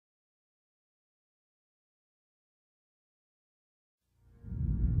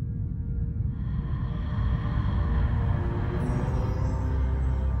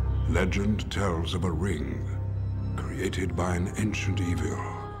Legend tells of a ring created by an ancient evil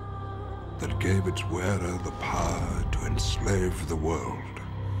that gave its wearer the power to enslave the world.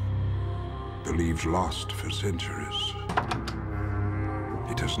 Believed lost for centuries,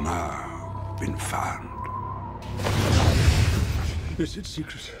 it has now been found. Is it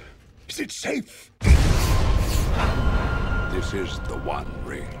secret? Is it safe? This is the One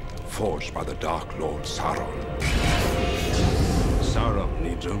Ring, forged by the Dark Lord Sauron. Sauron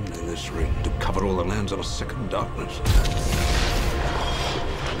needs only this ring to cover all the lands of a second darkness.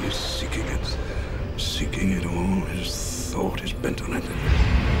 He's seeking it all. His thought is bent on it.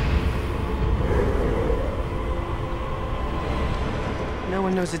 No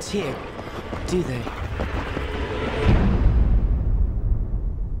one knows it's here, do they?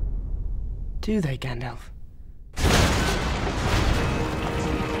 Do they, Gandalf?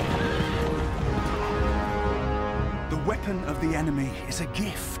 The weapon of the enemy is a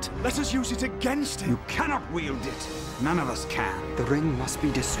gift. Let us use it against him. You cannot wield it. None of us can. The ring must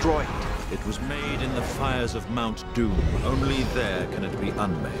be destroyed. It was made in the fires of Mount Doom. Only there can it be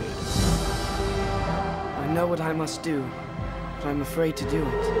unmade. I know what I must do, but I'm afraid to do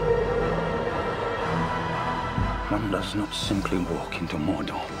it. One does not simply walk into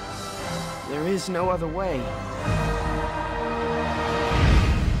Mordor. There is no other way.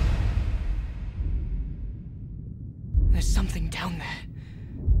 There's something down there.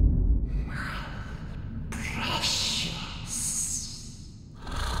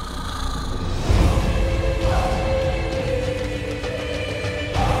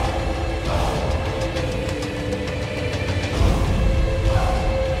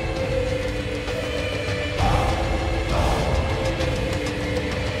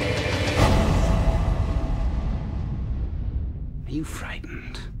 Are you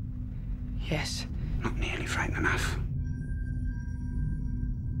frightened? Yes. Not nearly frightened enough.